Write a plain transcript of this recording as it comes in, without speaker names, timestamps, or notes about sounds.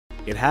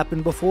It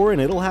happened before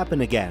and it'll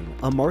happen again.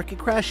 A market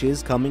crash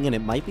is coming and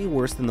it might be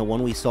worse than the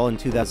one we saw in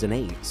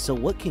 2008, so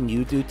what can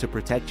you do to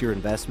protect your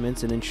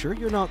investments and ensure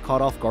you're not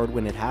caught off guard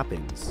when it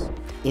happens?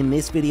 In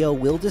this video,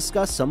 we'll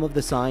discuss some of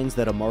the signs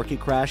that a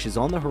market crash is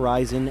on the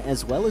horizon,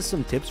 as well as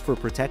some tips for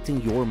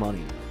protecting your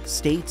money.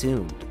 Stay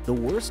tuned, the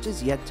worst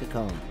is yet to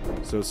come.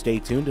 So stay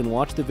tuned and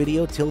watch the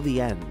video till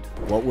the end.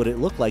 What would it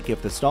look like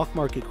if the stock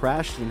market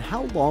crashed, and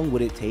how long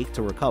would it take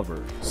to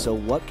recover? So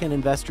what can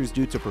investors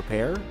do to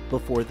prepare?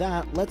 Before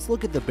that, let's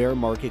look at the bear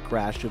market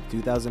crash of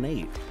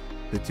 2008.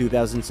 The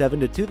 2007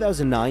 to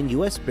 2009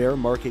 US bear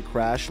market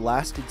crash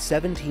lasted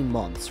 17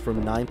 months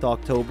from 9th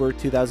October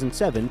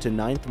 2007 to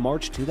 9th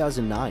March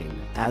 2009.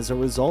 As a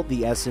result,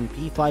 the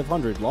S&P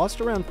 500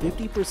 lost around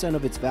 50%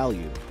 of its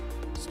value.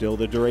 Still,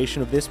 the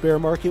duration of this bear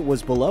market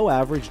was below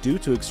average due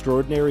to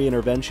extraordinary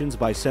interventions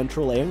by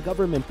central and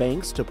government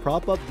banks to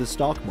prop up the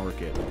stock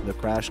market. The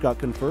crash got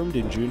confirmed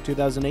in June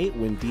 2008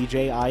 when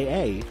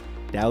DJIA,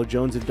 Dow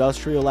Jones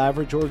Industrial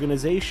Average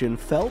Organization,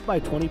 fell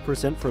by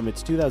 20% from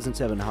its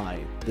 2007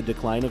 high. The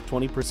decline of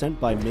 20%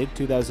 by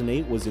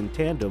mid-2008 was in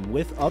tandem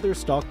with other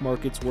stock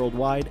markets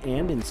worldwide,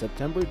 and in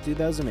September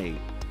 2008,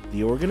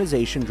 the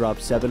organization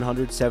dropped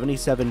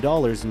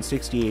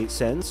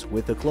 $777.68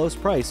 with a close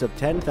price of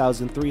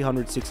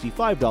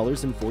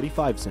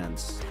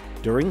 $10,365.45.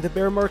 During the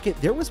bear market,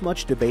 there was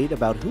much debate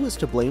about who is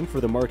to blame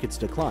for the market's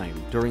decline.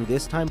 During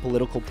this time,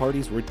 political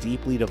parties were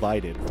deeply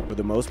divided. For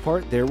the most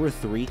part, there were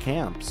three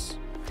camps: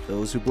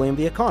 those who blamed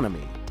the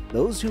economy,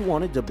 those who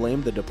wanted to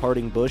blame the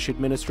departing Bush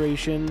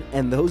administration,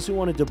 and those who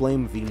wanted to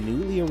blame the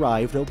newly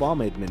arrived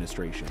Obama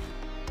administration.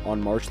 On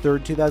March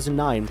 3,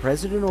 2009,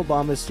 President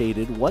Obama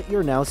stated, "What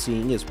you're now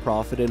seeing is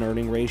profit and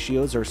earning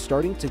ratios are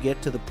starting to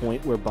get to the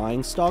point where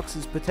buying stocks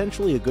is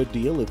potentially a good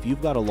deal if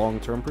you've got a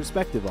long-term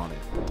perspective on it,"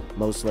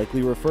 most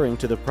likely referring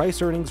to the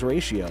price-earnings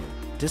ratio.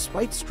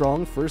 Despite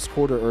strong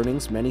first-quarter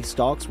earnings, many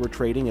stocks were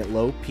trading at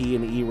low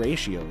P/E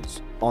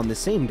ratios. On the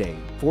same day,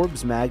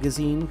 Forbes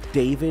magazine,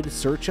 David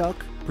Serchuk,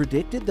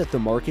 predicted that the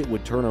market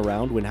would turn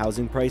around when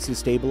housing prices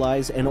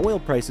stabilize and oil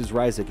prices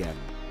rise again.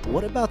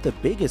 What about the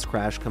biggest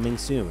crash coming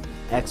soon?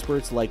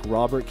 Experts like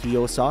Robert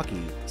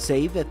Kiyosaki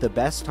say that the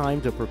best time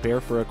to prepare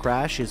for a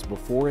crash is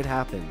before it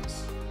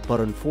happens.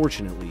 But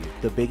unfortunately,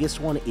 the biggest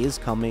one is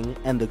coming,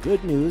 and the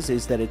good news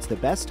is that it's the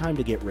best time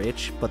to get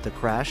rich, but the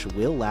crash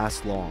will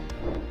last long.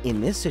 In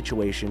this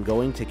situation,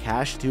 going to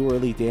cash too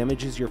early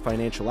damages your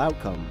financial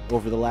outcome.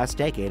 Over the last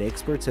decade,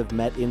 experts have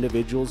met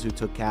individuals who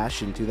took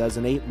cash in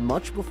 2008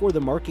 much before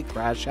the market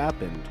crash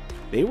happened.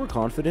 They were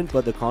confident,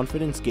 but the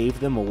confidence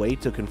gave them a way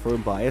to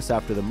confirm bias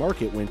after the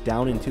market went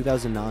down in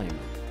 2009.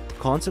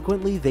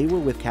 Consequently, they were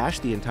with cash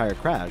the entire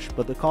crash,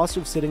 but the cost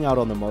of sitting out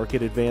on the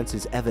market advance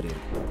is evident.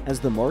 As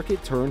the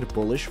market turned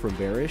bullish from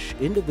bearish,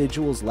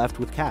 individuals left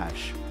with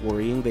cash,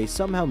 worrying they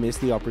somehow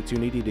missed the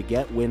opportunity to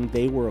get when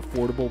they were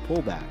affordable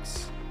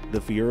pullbacks.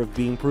 The fear of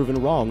being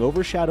proven wrong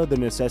overshadowed the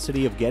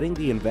necessity of getting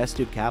the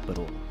invested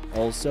capital.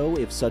 Also,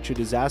 if such a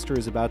disaster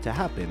is about to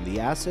happen, the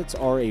assets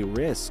are a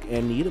risk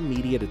and need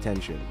immediate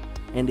attention.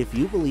 And if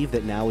you believe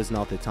that now is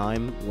not the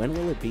time, when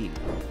will it be?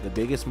 The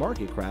biggest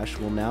market crash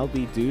will now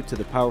be due to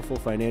the powerful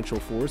financial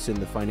force in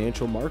the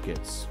financial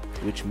markets,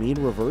 which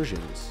mean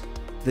reversions.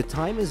 The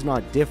time is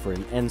not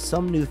different, and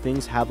some new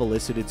things have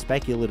elicited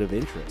speculative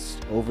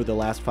interest. Over the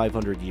last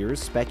 500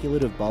 years,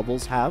 speculative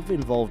bubbles have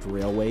involved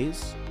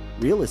railways,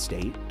 real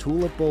estate,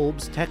 tulip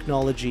bulbs,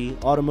 technology,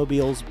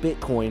 automobiles,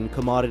 Bitcoin,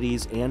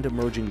 commodities, and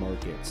emerging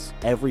markets.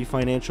 Every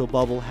financial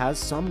bubble has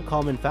some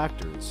common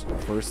factors.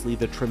 Firstly,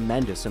 the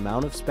tremendous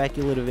amount of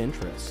speculative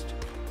interest.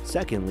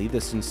 Secondly, the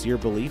sincere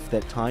belief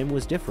that time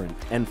was different.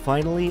 And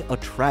finally, a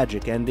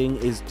tragic ending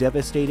is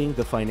devastating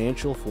the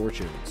financial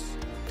fortunes.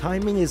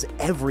 Timing is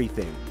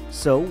everything.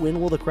 So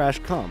when will the crash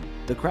come?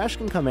 The crash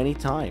can come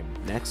anytime,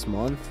 next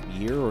month,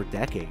 year, or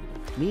decade.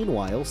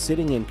 Meanwhile,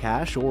 sitting in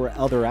cash or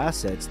other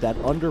assets that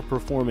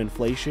underperform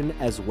inflation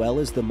as well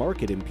as the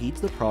market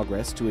impedes the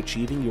progress to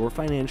achieving your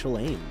financial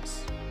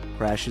aims.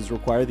 Crashes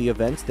require the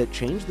events that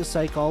change the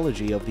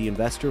psychology of the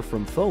investor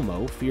from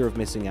FOMO, fear of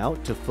missing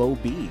out, to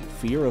FOBE,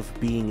 fear of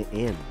being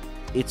in.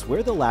 It's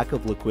where the lack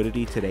of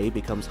liquidity today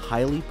becomes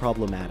highly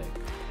problematic.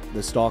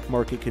 The stock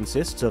market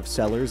consists of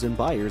sellers and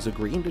buyers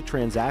agreeing to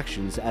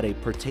transactions at a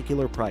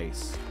particular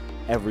price.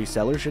 Every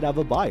seller should have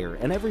a buyer,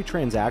 and every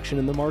transaction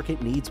in the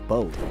market needs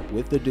both,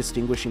 with the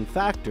distinguishing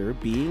factor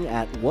being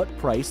at what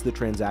price the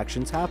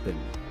transactions happen.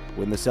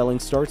 When the selling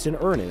starts in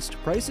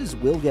earnest, prices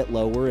will get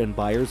lower and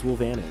buyers will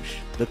vanish.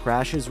 The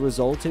crash has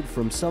resulted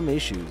from some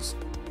issues.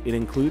 It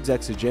includes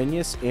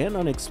exogenous and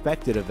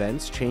unexpected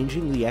events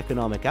changing the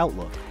economic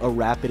outlook, a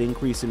rapid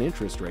increase in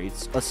interest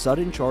rates, a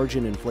sudden charge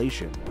in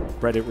inflation,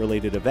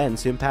 credit-related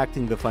events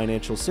impacting the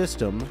financial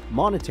system,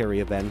 monetary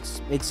events,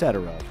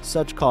 etc.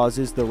 Such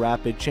causes the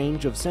rapid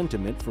change of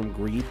sentiment from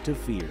greed to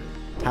fear.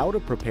 How to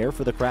prepare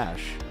for the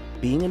crash?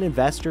 Being an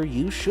investor,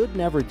 you should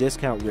never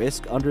discount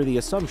risk under the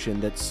assumption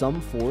that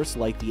some force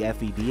like the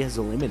FED has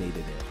eliminated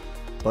it.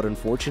 But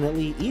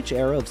unfortunately, each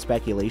era of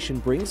speculation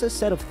brings a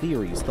set of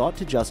theories thought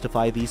to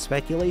justify these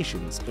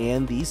speculations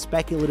and these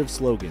speculative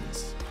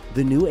slogans.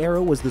 The new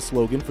era was the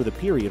slogan for the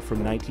period from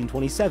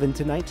 1927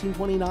 to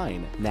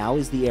 1929. Now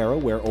is the era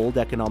where old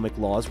economic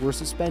laws were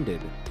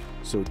suspended.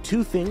 So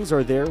two things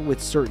are there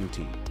with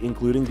certainty,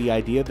 including the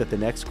idea that the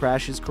next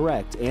crash is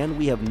correct and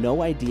we have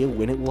no idea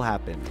when it will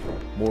happen.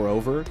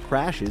 Moreover,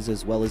 crashes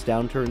as well as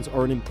downturns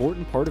are an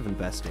important part of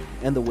investing,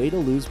 and the way to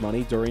lose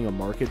money during a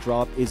market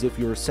drop is if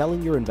you're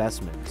selling your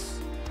investments.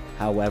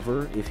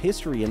 However, if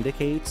history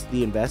indicates,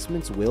 the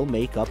investments will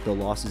make up the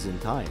losses in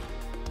time.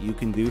 You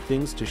can do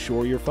things to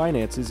shore your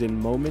finances in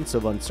moments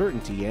of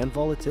uncertainty and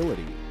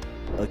volatility.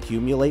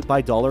 Accumulate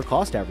by dollar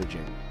cost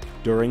averaging.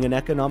 During an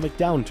economic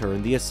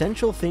downturn, the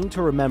essential thing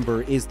to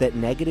remember is that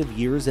negative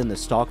years in the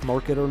stock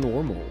market are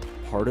normal,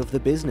 part of the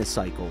business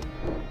cycle.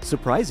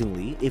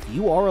 Surprisingly, if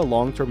you are a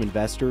long-term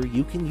investor,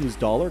 you can use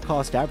dollar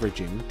cost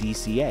averaging,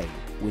 DCA.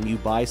 When you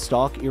buy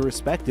stock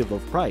irrespective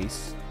of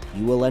price,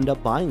 you will end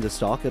up buying the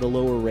stock at a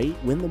lower rate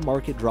when the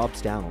market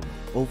drops down.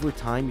 Over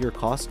time, your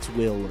costs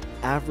will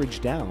average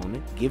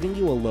down, giving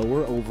you a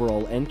lower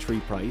overall entry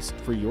price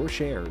for your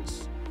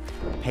shares.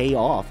 Pay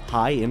off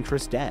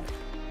high-interest debt.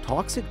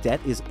 Toxic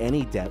debt is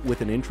any debt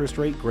with an interest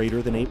rate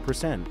greater than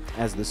 8%,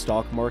 as the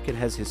stock market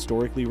has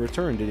historically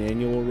returned an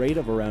annual rate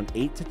of around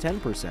 8 to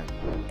 10%.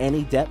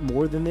 Any debt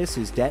more than this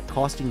is debt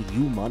costing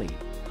you money.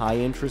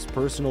 High-interest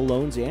personal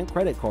loans and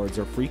credit cards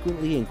are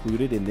frequently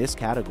included in this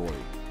category.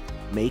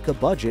 Make a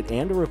budget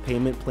and a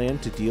repayment plan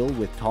to deal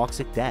with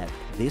toxic debt.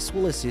 This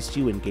will assist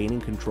you in gaining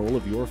control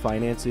of your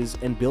finances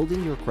and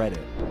building your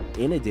credit.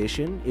 In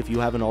addition, if you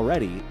haven't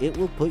already, it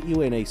will put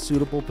you in a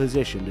suitable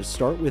position to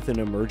start with an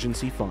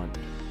emergency fund.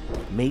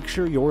 Make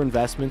sure your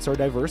investments are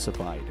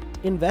diversified.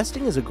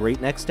 Investing is a great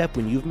next step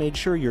when you've made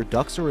sure your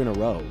ducks are in a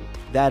row.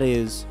 That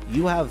is,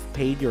 you have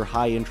paid your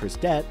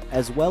high-interest debt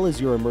as well as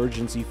your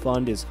emergency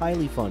fund is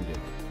highly funded.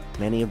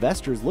 Many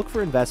investors look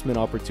for investment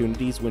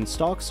opportunities when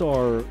stocks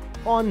are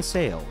on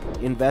sale.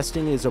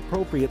 Investing is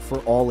appropriate for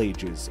all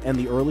ages, and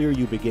the earlier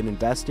you begin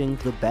investing,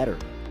 the better.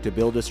 To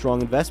build a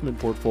strong investment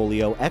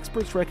portfolio,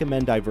 experts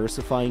recommend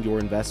diversifying your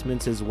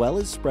investments as well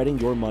as spreading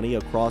your money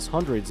across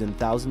hundreds and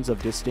thousands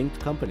of distinct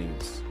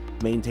companies.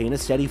 Maintain a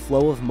steady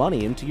flow of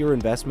money into your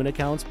investment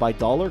accounts by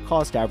dollar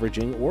cost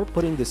averaging or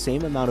putting the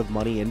same amount of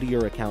money into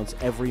your accounts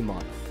every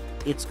month.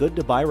 It's good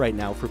to buy right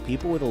now for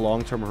people with a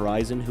long-term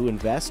horizon who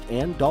invest,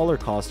 and dollar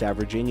cost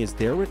averaging is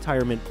their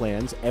retirement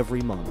plans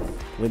every month.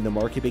 When the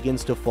market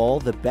begins to fall,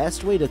 the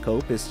best way to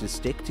cope is to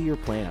stick to your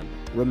plan.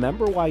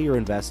 Remember why you're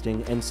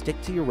investing and stick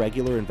to your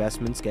regular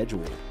investment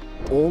schedule.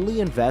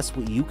 Only invest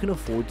what you can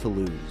afford to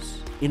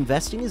lose.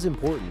 Investing is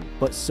important,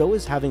 but so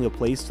is having a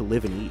place to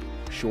live and eat.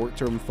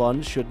 Short-term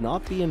funds should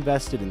not be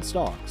invested in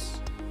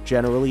stocks.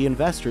 Generally,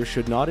 investors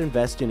should not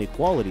invest in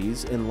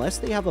equalities unless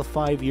they have a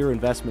 5-year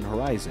investment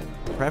horizon,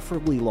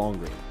 preferably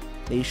longer.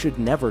 They should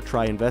never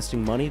try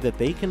investing money that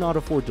they cannot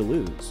afford to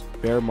lose.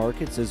 Bear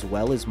markets as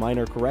well as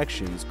minor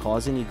corrections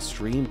causing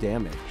extreme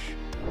damage.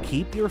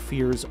 Keep your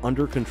fears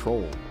under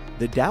control.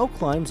 The Dow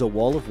climbs a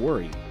wall of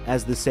worry,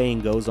 as the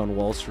saying goes on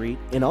Wall Street.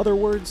 In other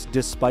words,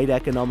 despite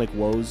economic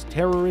woes,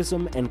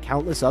 terrorism, and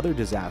countless other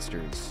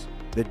disasters,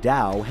 the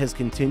Dow has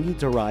continued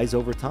to rise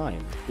over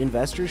time.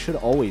 Investors should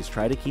always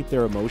try to keep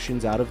their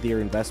emotions out of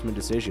their investment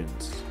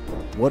decisions.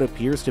 What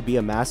appears to be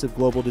a massive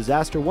global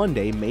disaster one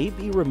day may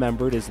be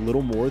remembered as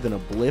little more than a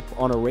blip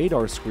on a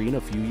radar screen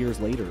a few years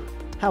later.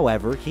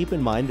 However, keep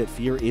in mind that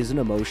fear is an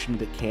emotion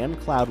that can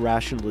cloud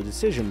rational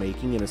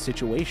decision-making in a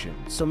situation,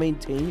 so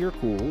maintain your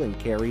cool and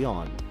carry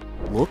on.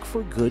 Look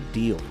for good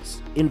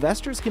deals.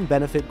 Investors can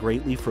benefit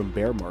greatly from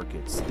bear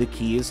markets. The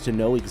key is to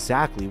know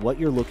exactly what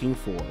you're looking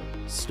for.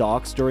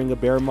 Stocks during a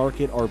bear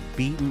market are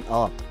beaten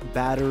up,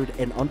 battered,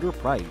 and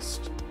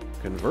underpriced.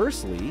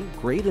 Conversely,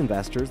 great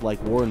investors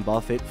like Warren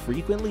Buffett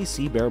frequently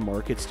see bear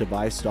markets to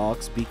buy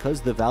stocks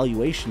because the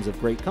valuations of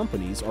great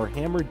companies are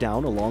hammered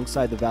down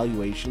alongside the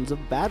valuations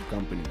of bad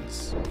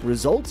companies,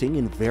 resulting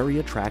in very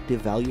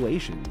attractive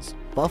valuations.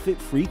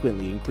 Buffett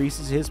frequently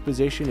increases his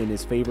position in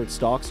his favorite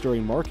stocks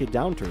during market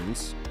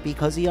downturns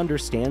because he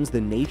understands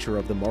the nature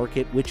of the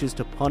market, which is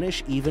to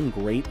punish even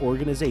great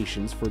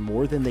organizations for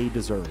more than they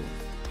deserve.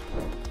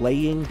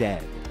 Playing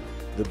dead.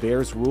 The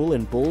bears rule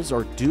and bulls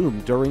are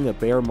doomed during a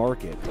bear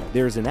market.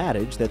 There's an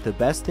adage that the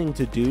best thing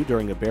to do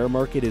during a bear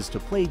market is to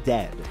play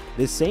dead,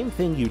 the same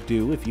thing you'd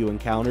do if you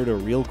encountered a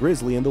real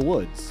grizzly in the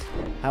woods.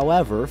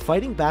 However,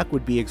 fighting back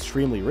would be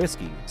extremely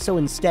risky, so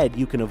instead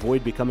you can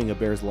avoid becoming a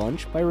bear's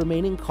lunch by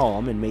remaining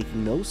calm and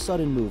making no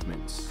sudden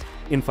movements.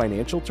 In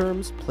financial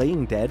terms,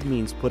 playing dead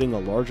means putting a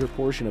larger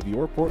portion of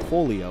your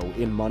portfolio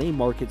in money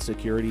market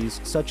securities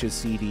such as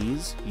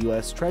CDs,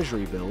 US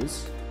Treasury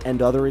bills,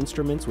 and other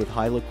instruments with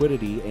high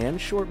liquidity and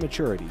short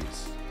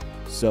maturities.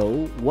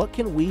 So, what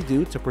can we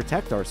do to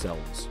protect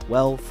ourselves?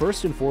 Well,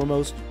 first and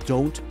foremost,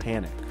 don't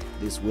panic.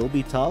 This will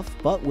be tough,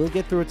 but we'll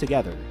get through it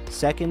together.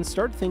 Second,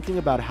 start thinking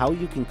about how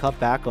you can cut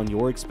back on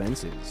your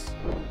expenses.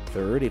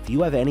 Third, if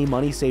you have any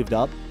money saved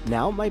up,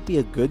 now might be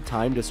a good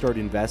time to start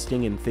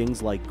investing in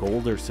things like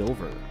gold or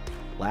silver.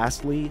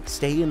 Lastly,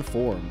 stay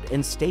informed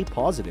and stay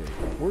positive.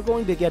 We're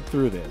going to get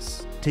through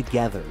this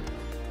together.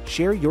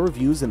 Share your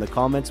views in the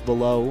comments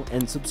below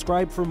and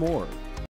subscribe for more.